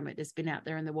proven framework that's been out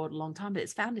there in the world a long time, but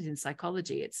it's founded in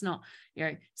psychology. It's not,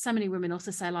 so many women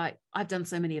also say, like, I've done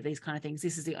so many of these kind of things.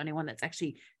 This is the only one that's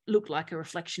actually looked like a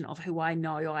reflection of who I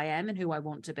know I am and who I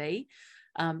want to be.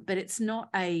 But it's not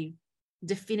a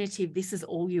definitive, this is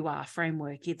all you are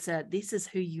framework. It's this is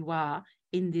who you are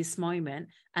in this moment,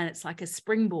 and it's like a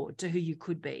springboard to who you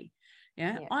could be.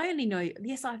 I only know,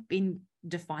 yes, I've been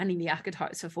defining the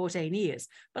archetypes for 14 years,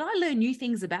 but I learn new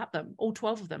things about them, all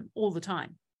 12 of them, all the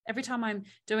time. Every time I'm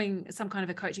doing some kind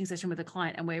of a coaching session with a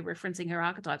client and we're referencing her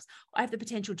archetypes, I have the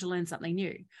potential to learn something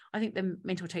new. I think the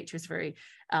mentor teacher is very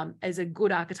is a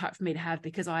good archetype for me to have,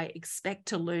 because I expect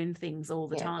to learn things all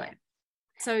the time.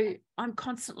 So I'm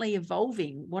constantly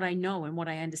evolving what I know and what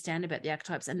I understand about the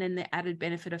archetypes. And then the added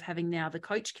benefit of having now the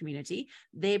coach community,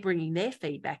 they're bringing their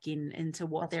feedback into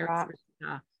what their experiences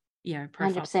are,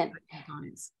 profiles.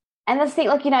 100%. And that's the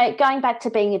thing, going back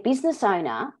to being a business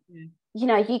owner,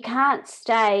 you can't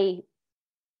stay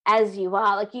as you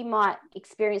are. Like, you might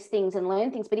experience things and learn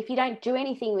things, but if you don't do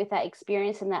anything with that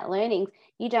experience and that learning,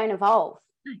 you don't evolve.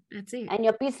 No, that's it. And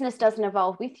your business doesn't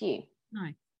evolve with you. No.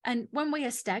 And when we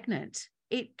are stagnant,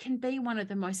 it can be one of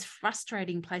the most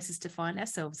frustrating places to find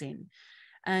ourselves in.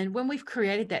 And when we've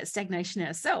created that stagnation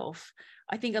ourselves,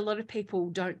 I think a lot of people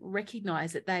don't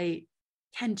recognize that they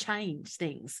can change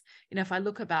things. If I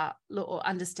look or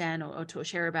understand or to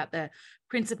share about the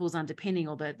principles underpinning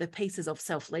or the pieces of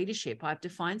self-leadership, I've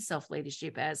defined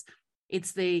self-leadership as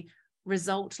it's the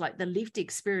result, like the lived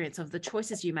experience of the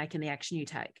choices you make and the action you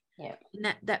take. Yeah.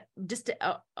 And that just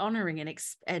honoring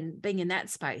and being in that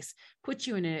space puts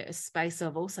you in a space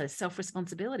of also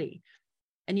self-responsibility.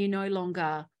 And you're no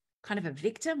longer kind of a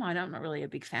victim. I'm not really a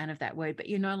big fan of that word, but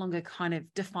you're no longer kind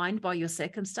of defined by your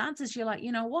circumstances. You're like,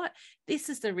 you know what, this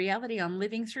is the reality I'm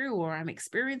living through or I'm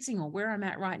experiencing or where I'm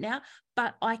at right now,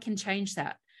 but I can change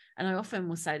that. And I often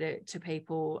will say to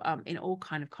people in all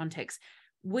kind of contexts,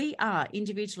 we are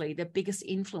individually the biggest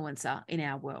influencer in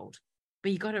our world,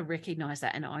 but you got to recognize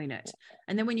that and own it.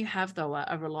 And then when you have, though,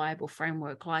 a reliable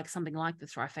framework, like something like the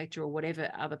Thrive Factor or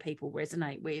whatever other people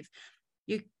resonate with,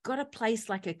 you've got a place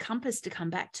like a compass to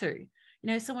come back to.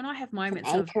 So when I have moments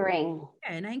anchoring.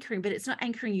 An anchoring, but it's not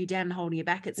anchoring you down and holding you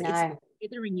back. It's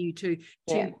gathering you to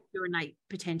your innate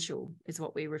potential is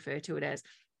what we refer to it as.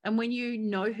 And when you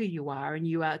know who you are and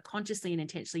you are consciously and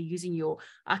intentionally using your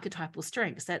archetypal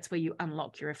strengths, that's where you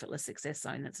unlock your effortless success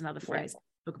zone. That's another phrase I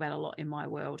talk about a lot in my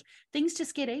world. Things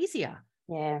just get easier.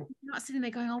 Yeah. You're not sitting there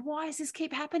going, oh, why does this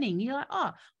keep happening? You're like,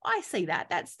 oh, I see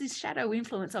that. That's this shadow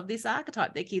influence of this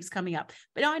archetype that keeps coming up.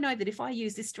 But I know that if I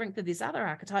use this strength of this other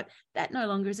archetype, that no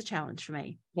longer is a challenge for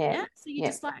me. Yeah. So you're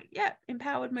just like,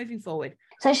 empowered moving forward.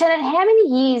 So Shannon, how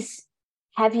many years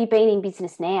have you been in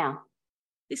business now?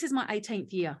 This is my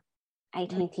 18th year.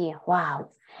 18th year.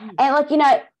 Wow. And like, you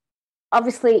know,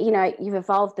 obviously, you know, you've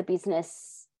evolved the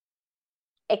business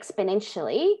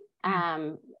exponentially,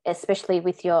 especially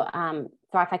with your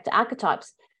Thrive Factor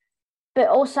archetypes. But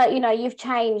also, you know, you've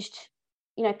changed,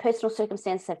 you know, personal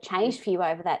circumstances have changed for you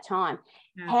over that time.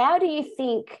 How do you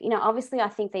think, you know, obviously I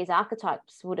think these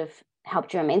archetypes would have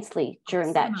helped you immensely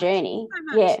during that journey.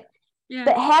 Yeah.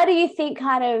 But how do you think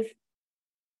kind of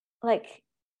like,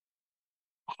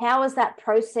 how is that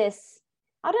process?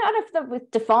 I don't know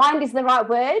if defined is the right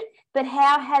word, but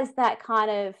how has that kind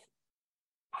of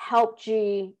helped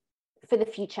you for the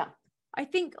future? I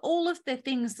think all of the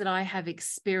things that I have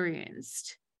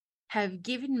experienced have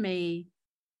given me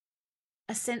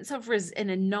a sense of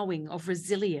and a knowing of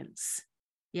resilience.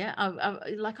 Yeah,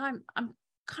 I'm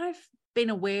kind of been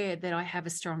aware that I have a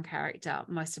strong character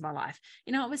most of my life.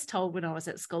 You know, I was told when I was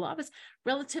at school, I was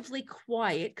relatively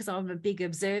quiet because I'm a big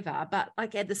observer, but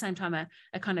like at the same time,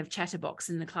 a kind of chatterbox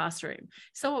in the classroom.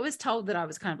 So I was told that I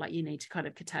was kind of like, you need to kind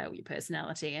of curtail your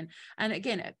personality. And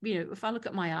again, you know, if I look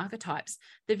at my archetypes,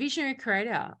 the visionary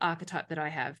creator archetype that I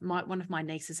have, one of my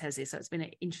nieces has this. So it's been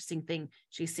an interesting thing.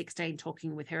 She's 16,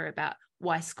 talking with her about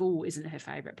why school isn't her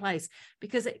favorite place,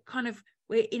 because it kind of,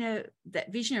 we're in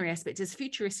that visionary aspect is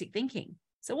futuristic thinking.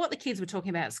 So what the kids were talking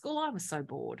about at school, I was so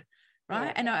bored, right?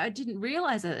 Yeah. And I didn't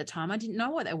realize at the time, I didn't know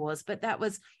what that was, but that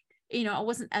was, you know, I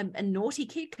wasn't a naughty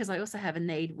kid, because I also have a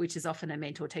need, which is often a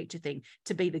mentor teacher thing,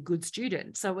 to be the good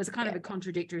student. So it was kind of a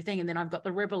contradictory thing. And then I've got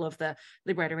the rebel of the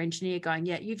liberator engineer going,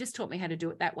 yeah, you just taught me how to do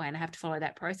it that way, and I have to follow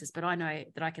that process, but I know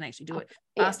that I can actually do it.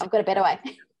 Yeah, I've got a better way.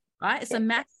 Right. So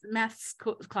maths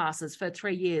classes for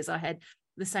 3 years, I had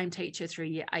the same teacher through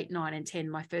year 8, 9, and 10,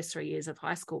 my first 3 years of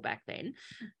high school back then.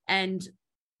 And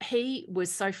he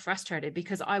was so frustrated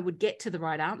because I would get to the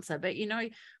right answer. But, you know, I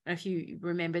don't know if you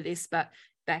remember this, but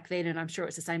back then, and I'm sure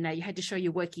it's the same now, you had to show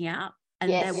you're working out.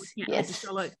 And their working out had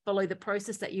to follow the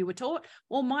process that you were taught.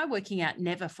 Well, my working out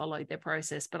never followed their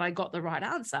process, but I got the right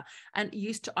answer. And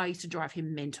I used to drive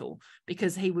him mental,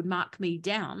 because he would mark me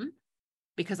down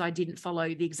because I didn't follow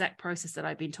the exact process that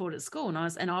I'd been taught at school.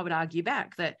 And I would argue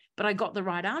back that, but I got the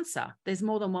right answer. There's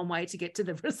more than one way to get to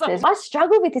the result. I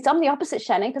struggle with this. I'm the opposite,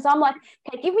 Shannon, because I'm like,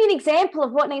 okay, give me an example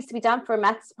of what needs to be done for a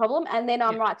maths problem, and then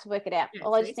I'm right to work it out.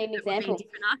 I just need an example. A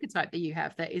different archetype that you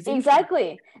have that is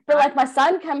exactly. But like my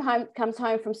son comes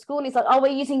home from school and he's like, oh, we're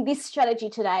using this strategy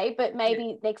today, but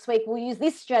maybe next week we'll use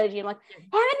this strategy. I'm like,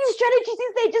 how many strategies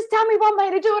is there? Just tell me one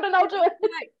way to do it and I'll do it.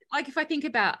 Like if I think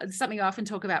about something I often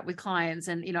talk about with clients,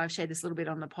 and, you know, I've shared this a little bit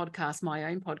on the podcast, my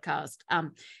own podcast,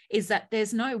 is that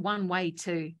there's no one way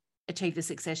to achieve the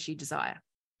success you desire.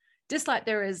 Just like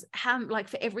there is, like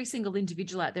for every single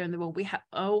individual out there in the world, we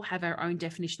all have our own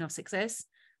definition of success.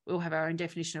 We all have our own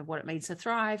definition of what it means to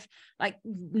thrive. Like,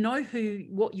 know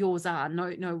what yours are, know,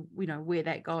 you know, where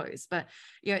that goes. But,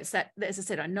 you know, it's that, as I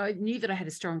said, I knew that I had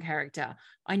a strong character.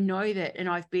 I know that, and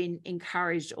I've been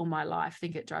encouraged all my life, I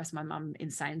think it drives my mum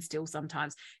insane still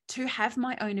sometimes, to have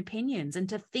my own opinions and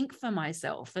to think for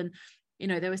myself. And, you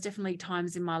know, there was definitely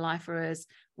times in my life where I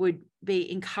would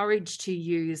be encouraged to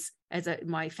use,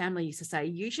 my family used to say,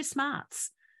 use your smarts.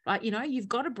 Like, you know, you've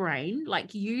got a brain,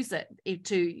 like use it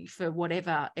for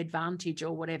whatever advantage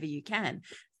or whatever you can.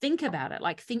 Think about it,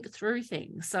 like think through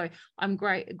things. So I'm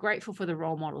grateful for the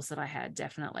role models that I had,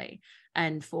 definitely.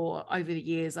 And for over the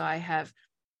years, I have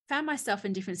found myself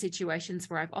in different situations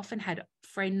where I've often had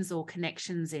friends or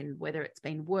connections in, whether it's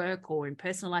been work or in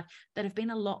personal life, that have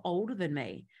been a lot older than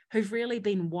me, who've really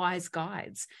been wise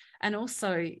guides. And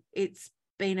also it's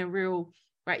been a real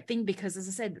great thing, because as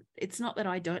I said, it's not that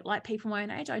I don't like people my own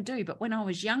age, I do, but when I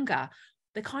was younger,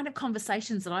 the kind of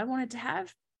conversations that I wanted to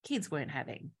have, kids weren't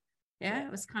having. It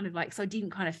was kind of like, so I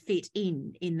didn't kind of fit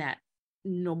in that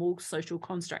normal social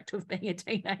construct of being a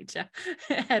teenager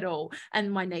at all.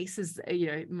 And my niece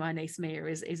my niece Mia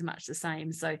is much the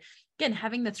same. So again,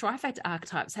 having the Thrive Factor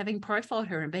archetypes, having profiled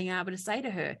her and being able to say to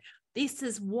her, this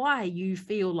is why you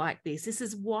feel like this. This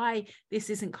is why this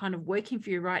isn't kind of working for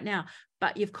you right now.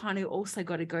 But you've kind of also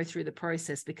got to go through the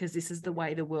process, because this is the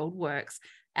way the world works.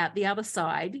 At the other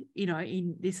side, you know,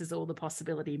 this is all the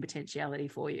possibility and potentiality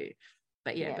for you.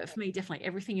 But but for me, definitely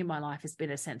everything in my life has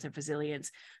been a sense of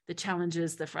resilience. The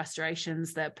challenges, the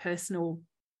frustrations, the personal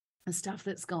stuff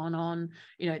that's gone on,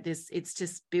 you know, it's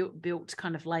just built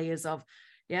kind of layers of,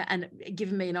 and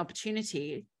given me an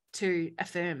opportunity to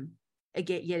affirm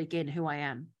yet again who I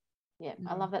am.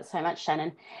 I love that so much,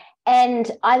 Shannon. And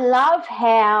I love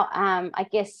how I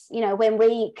guess, you know, when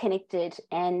we connected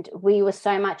and we were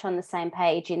so much on the same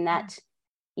page in that,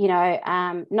 you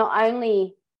know, not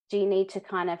only do you need to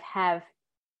kind of have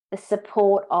the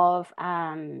support of,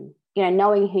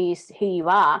 knowing who you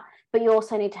are, but you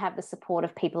also need to have the support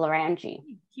of people around you.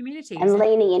 Community. And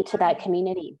leaning into that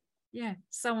community. Yeah,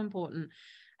 so important.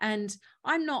 And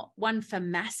I'm not one for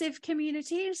massive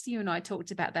communities. You and I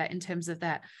talked about that in terms of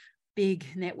that big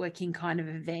networking kind of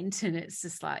event, and it's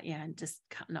just like,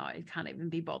 can't even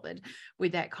be bothered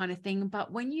with that kind of thing.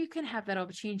 But when you can have that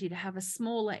opportunity to have a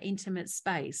smaller, intimate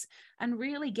space and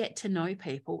really get to know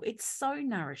people, it's so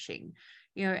nourishing.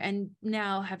 And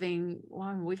now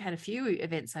we've had a few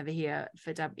events over here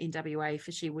in WA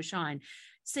for She Will Shine,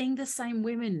 seeing the same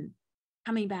women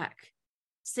coming back,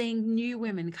 seeing new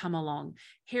women come along,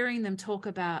 hearing them talk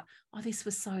about, oh, this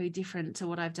was so different to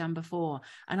what I've done before,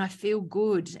 and I feel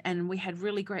good, and we had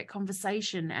really great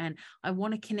conversation, and I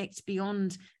want to connect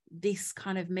beyond this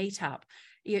kind of meetup.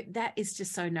 That is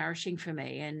just so nourishing for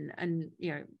me. And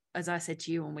as I said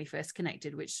to you when we first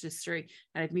connected, which is through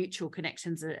mutual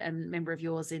connections, a member of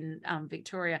yours in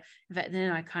Victoria. In fact,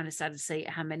 then I kind of started to see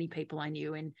how many people I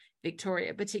knew in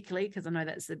Victoria, particularly because I know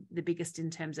that's the biggest in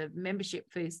terms of membership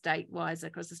for state-wise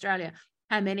across Australia.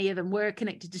 How many of them were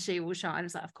connected to She Will Shine?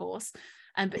 It's like, of course.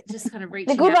 But just kind of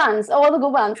reaching the good ones, all the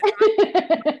good ones.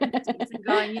 And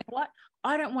going, you know what?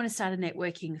 I don't want to start a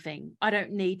networking thing. I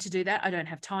don't need to do that. I don't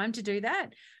have time to do that.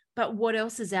 But what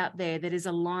else is out there that is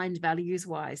aligned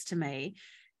values-wise to me,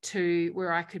 to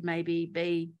where I could maybe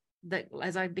be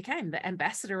as I became the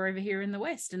ambassador over here in the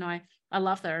West? And I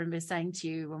love that. I remember saying to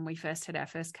you when we first had our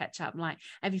first catch up, I'm like,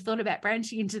 have you thought about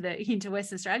branching into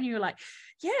Western Australia? And you were like,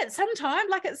 yeah, sometime,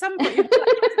 like at some point,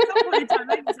 in time,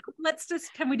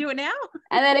 can we do it now?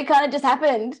 And then it kind of just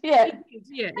happened. Yeah.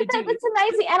 Yeah. It's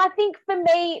amazing. And I think for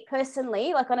me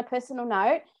personally, like on a personal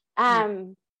note,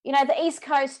 the East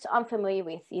Coast I'm familiar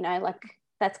with, like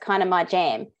that's kind of my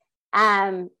jam.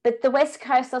 But the West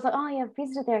Coast, I was like, oh yeah, I've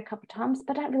visited there a couple of times,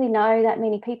 but I don't really know that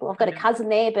many people. I've got a cousin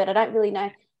there, but I don't really know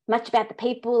much about the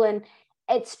people. And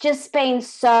it's just been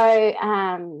so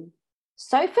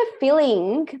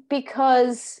fulfilling,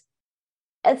 because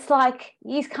it's like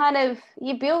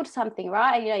you build something,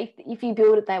 right? If you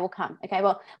build it, they will come. Okay,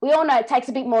 well, we all know it takes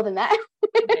a bit more than that.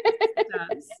 Yes, it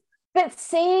does. But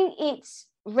seeing it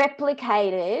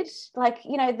replicated, like,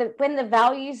 when the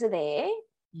values are there,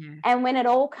 and when it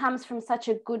all comes from such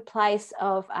a good place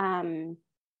of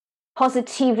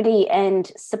positivity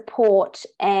and support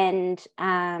and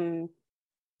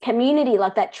community,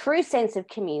 like that true sense of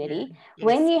community,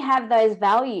 when you have those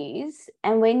values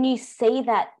and when you see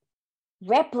that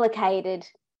replicated.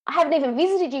 I haven't even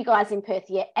visited you guys in Perth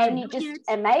yet, and you're just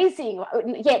amazing.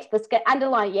 Yet, let's get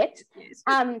underline yet. Yes.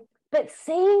 But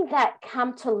seeing that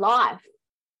come to life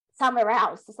somewhere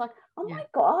else, it's like, oh my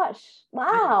gosh,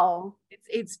 wow.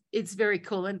 It's very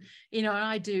cool. And and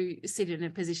I do sit in a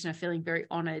position of feeling very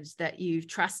honored that you've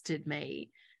trusted me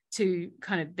to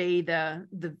kind of be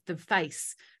the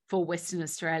face for Western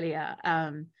Australia,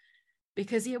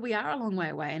 because we are a long way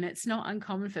away, and it's not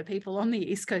uncommon for people on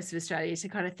the east coast of Australia to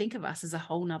kind of think of us as a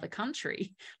whole nother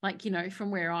country. Like,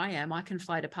 from where I am, I can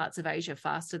fly to parts of Asia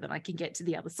faster than I can get to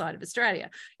the other side of Australia.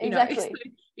 Exactly.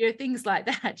 So, things like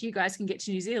that. You guys can get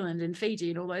to New Zealand and Fiji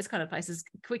and all those kind of places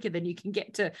quicker than you can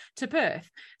get to Perth.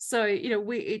 So,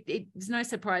 it's no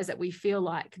surprise that we feel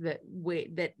like that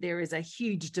there is a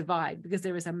huge divide, because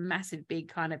there is a massive big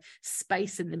kind of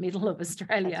space in the middle of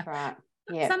Australia. That's right.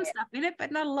 Some stuff in it, but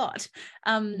not a lot.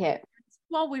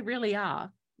 While we really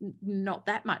are not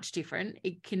that much different,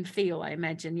 it can feel, I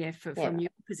imagine, from your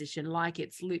position, like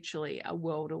it's literally a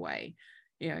world away.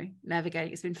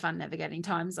 Navigating. It's been fun navigating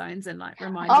time zones and like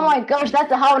reminding. Oh my gosh,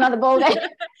 that's a whole another ball day.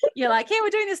 You're like, we're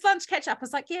doing this lunch catch up.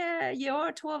 It's like,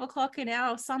 you're 12 o'clock and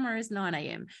our summer is 9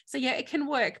 a.m. So it can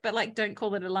work, but like, don't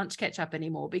call it a lunch catch up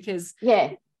anymore, because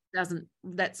that's right.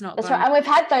 And we've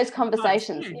had those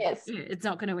conversations. It's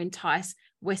not going to entice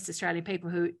West Australian people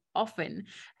who often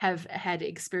have had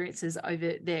experiences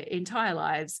over their entire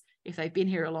lives, if they've been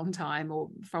here a long time or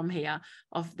from here,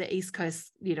 of the East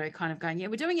Coast, kind of going,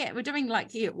 we're doing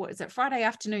like, what is it, Friday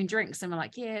afternoon drinks, and we're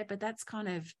like, but that's kind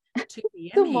of 2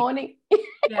 p.m. Good morning.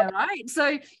 Right.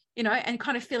 So and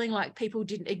kind of feeling like people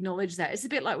didn't acknowledge that. It's a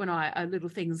bit like when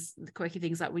quirky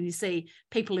things like when you see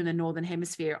people in the Northern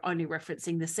Hemisphere only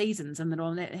referencing the seasons in the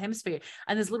Northern Hemisphere.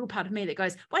 And there's a little part of me that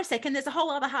goes, wait a second, there's a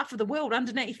whole other half of the world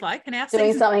underneath, like, and our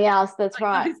doing something else. That's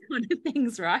like, right. Those kind of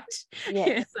things, right?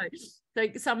 Yeah. So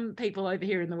some people over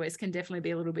here in the West can definitely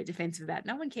be a little bit defensive of that.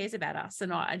 No one cares about us.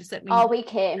 And I just, that means we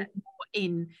care.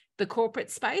 in the corporate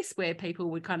space where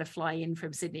people would kind of fly in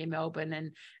from Sydney and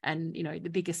Melbourne and you know, the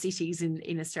bigger cities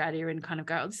in Australia and kind of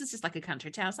go, oh, this is just like a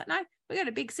country town. It's like, no, we got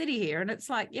a big city here. And it's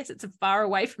like, yes, it's far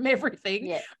away from everything.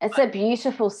 Yeah, it's a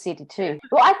beautiful city too.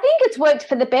 Well, I think it's worked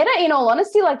for the better, in all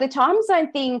honesty. Like the time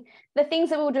zone thing, the things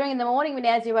that we were doing in the morning, we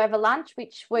now do over lunch,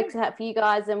 which works out for you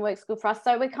guys and works good for us.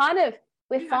 So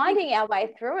we're finding our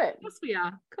way through it. Of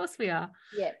course we are.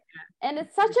 Yeah. And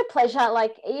it's such a pleasure.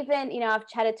 Like even, you know, I've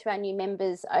chatted to our new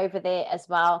members over there as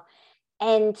well.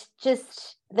 And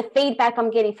just the feedback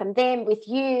I'm getting from them with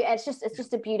you, it's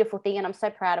just a beautiful thing. And I'm so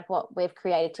proud of what we've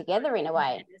created together in a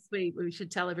way. Yes, we should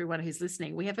tell everyone who's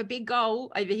listening, we have a big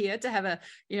goal over here to have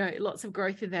lots of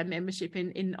growth with our membership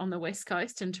in on the West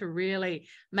Coast and to really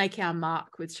make our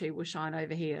mark with She Will Shine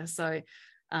over here. So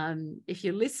if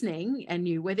you're listening and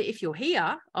if you're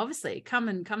here, obviously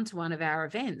come to one of our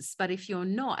events. But if you're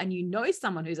not, and you know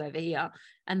someone who's over here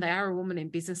and they are a woman in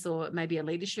business or maybe a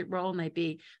leadership role,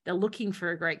 they're looking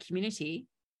for a great community,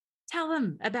 tell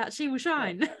them about She Will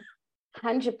Shine.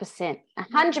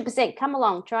 100%. Come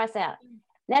along, try us out.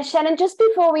 Now, Shannon, just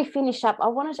before we finish up, I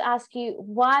wanted to ask you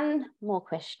one more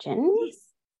question. Yes.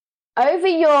 Over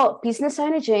your business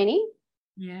owner journey,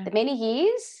 the many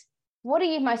years, what are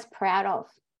you most proud of?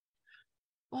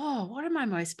 Oh, what am I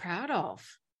most proud of?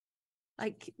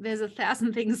 Like there's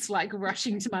 1,000 things like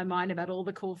rushing to my mind about all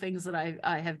the cool things that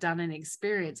I have done and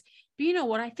experienced. But you know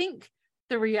what? I think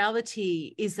the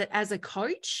reality is that as a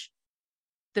coach,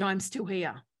 that I'm still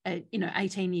here at,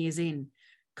 18 years in.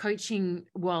 Coaching,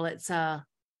 while it's a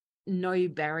no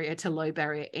barrier to low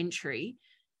barrier entry,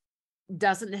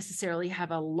 doesn't necessarily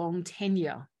have a long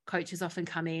tenure. Coaches often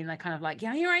come in, they kind of like,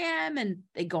 yeah, here I am, and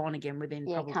they're gone again within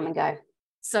probably. Come and go.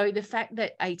 So the fact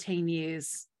that 18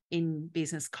 years in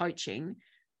business coaching,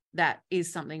 that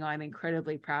is something I'm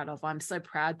incredibly proud of. I'm so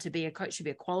proud to be a coach, to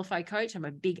be a qualified coach. I'm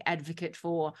a big advocate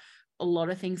for a lot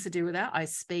of things to do with that. I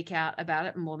speak out about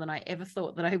it more than I ever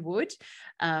thought that I would.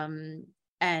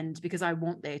 And because I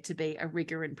want there to be a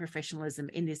rigor and professionalism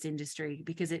in this industry,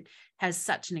 because it has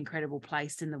such an incredible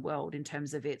place in the world in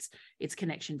terms of its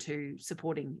connection to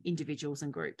supporting individuals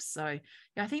and groups. So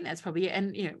I think that's probably it.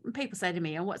 And people say to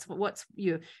me, "Oh, what's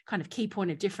your kind of key point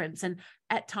of difference?" And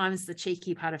at times the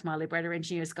cheeky part of my libretto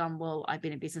engineer has gone, "Well, I've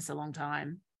been in business a long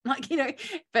time." But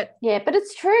but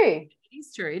it's true. It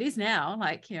is true. It is now,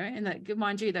 and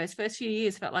mind you, those first few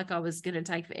years felt like I was going to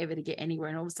take forever to get anywhere.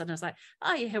 And all of a sudden I was like,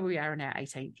 oh yeah, here we are in our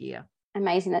 18th year.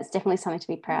 Amazing. That's definitely something to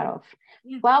be proud of.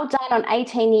 Yeah. Well done on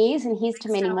 18 years and here's to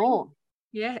many more.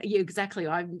 Yeah, exactly.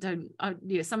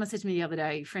 Someone said to me the other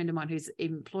day, a friend of mine who's an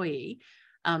employee,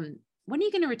 when are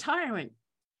you going to retire? I went,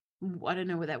 I don't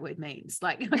know what that word means.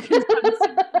 Like I can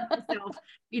myself,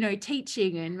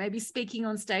 teaching and maybe speaking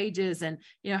on stages and,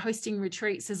 hosting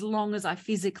retreats as long as I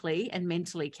physically and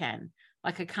mentally can.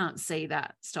 Like I can't see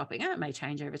that stopping. It may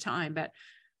change over time, but,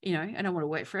 I don't want to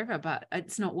work forever, but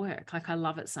it's not work. Like I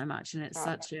love it so much. And it's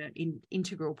such an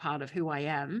integral part of who I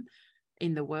am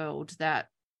in the world that,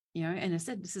 and I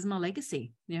said, this is my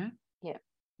legacy. Yeah.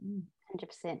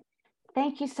 100%.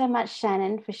 Thank you so much,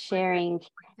 Shannon, for sharing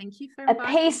Thank you for a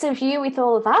piece of you with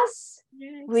all of us.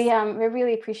 Yes. We're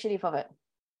really appreciative of it.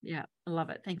 Yeah, I love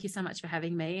it. Thank you so much for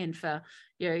having me and for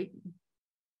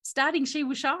starting She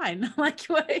Will Shine. Like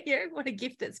what a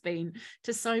gift it's been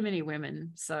to so many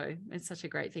women. So it's such a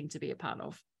great thing to be a part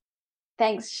of.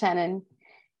 Thanks, Shannon.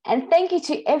 And thank you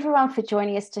to everyone for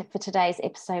joining us for today's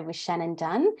episode with Shannon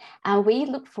Dunn. And we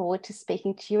look forward to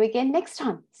speaking to you again next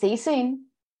time. See you soon.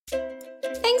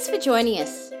 Thanks for joining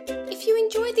us. If you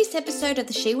enjoyed this episode of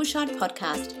the She Will Shine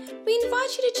podcast, we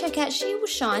invite you to check out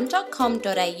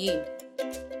shewillshine.com.au.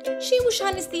 She Will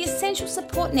Shine is the essential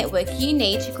support network you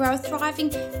need to grow a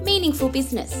thriving, meaningful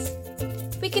business.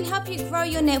 We can help you grow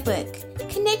your network,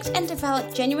 connect and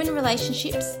develop genuine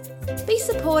relationships, be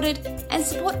supported and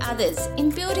support others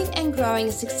in building and growing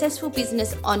a successful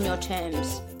business on your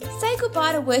terms. Say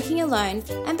goodbye to working alone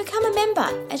and become a member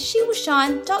at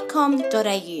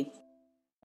shewillshine.com.au.